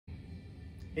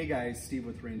Hey guys, Steve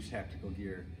with Range Tactical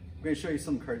Gear. I'm going to show you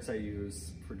some carts I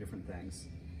use for different things.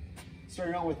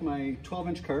 Starting out with my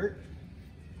 12-inch cart.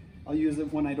 I'll use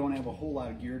it when I don't have a whole lot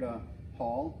of gear to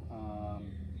haul,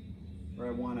 or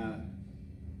I want to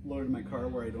load my car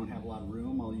where I don't have a lot of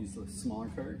room. I'll use the smaller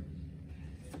cart.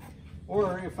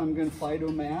 Or if I'm going to fly to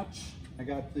a match, I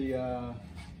got the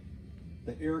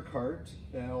air cart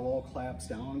that'll all collapse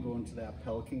down, go into that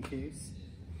Pelican case.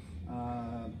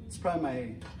 It's probably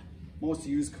my most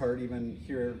used cart. Even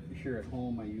here at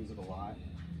home, I use it a lot.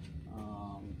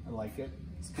 I like it.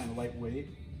 It's kind of lightweight.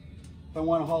 If I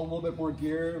want to haul a little bit more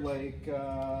gear, like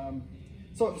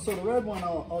so the red one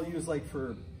I'll use like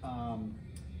for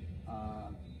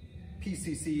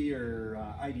PCC or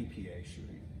IDPA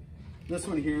shooting. This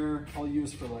one here I'll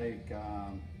use for like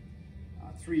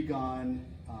 3-gun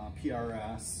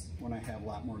PRS when I have a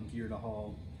lot more gear to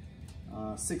haul.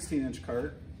 16-inch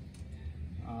cart.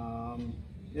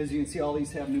 As you can see, all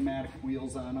these have pneumatic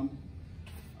wheels on them.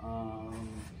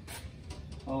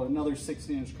 Oh, another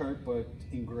 16-inch cart, but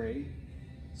in gray.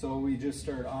 So we just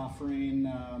started offering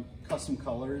custom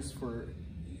colors for,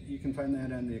 you can find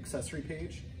that on the accessory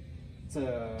page. It's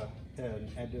an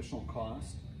additional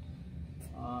cost.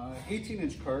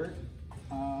 18-inch cart.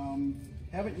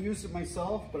 Haven't used it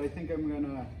myself, but I think I'm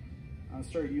gonna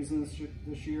start using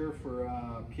this year for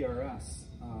PRS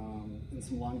and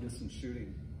some long distance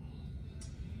shooting.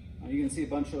 You can see a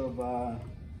bunch of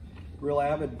real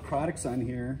avid products on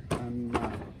here. I'm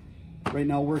right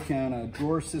now working on a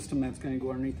drawer system that's going to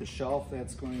go underneath the shelf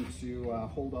that's going to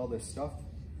hold all this stuff.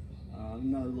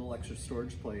 Another little extra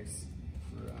storage place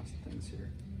for things here.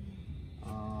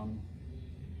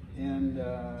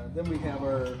 Then we have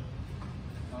our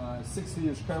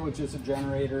 16-inch cart, which is a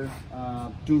generator,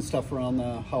 doing stuff around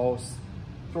the house.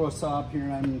 Throw a saw up here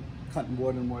and I'm cutting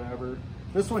wood and whatever.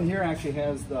 This one here actually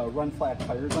has the run flat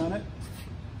tires on it.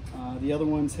 The other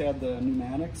ones had the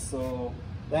pneumatics, so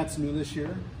that's new this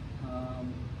year.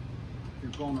 If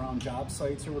you're going around job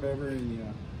sites or whatever,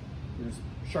 and there's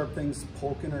sharp things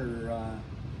poking or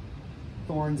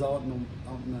thorns out in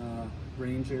the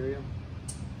range area.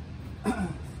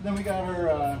 Then we got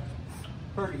our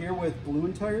cart here with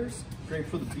balloon tires, great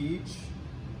for the beach.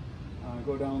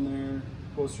 Go down there,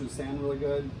 goes through the sand really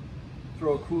good.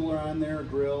 Throw a cooler on there, a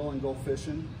grill, and go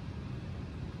fishing.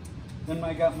 Then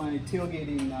I got my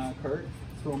tailgating cart,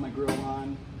 throw my grill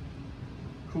on,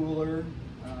 cooler,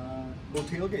 go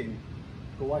tailgating,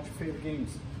 go watch your favorite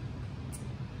games.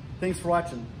 Thanks for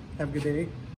watching. Have a good day.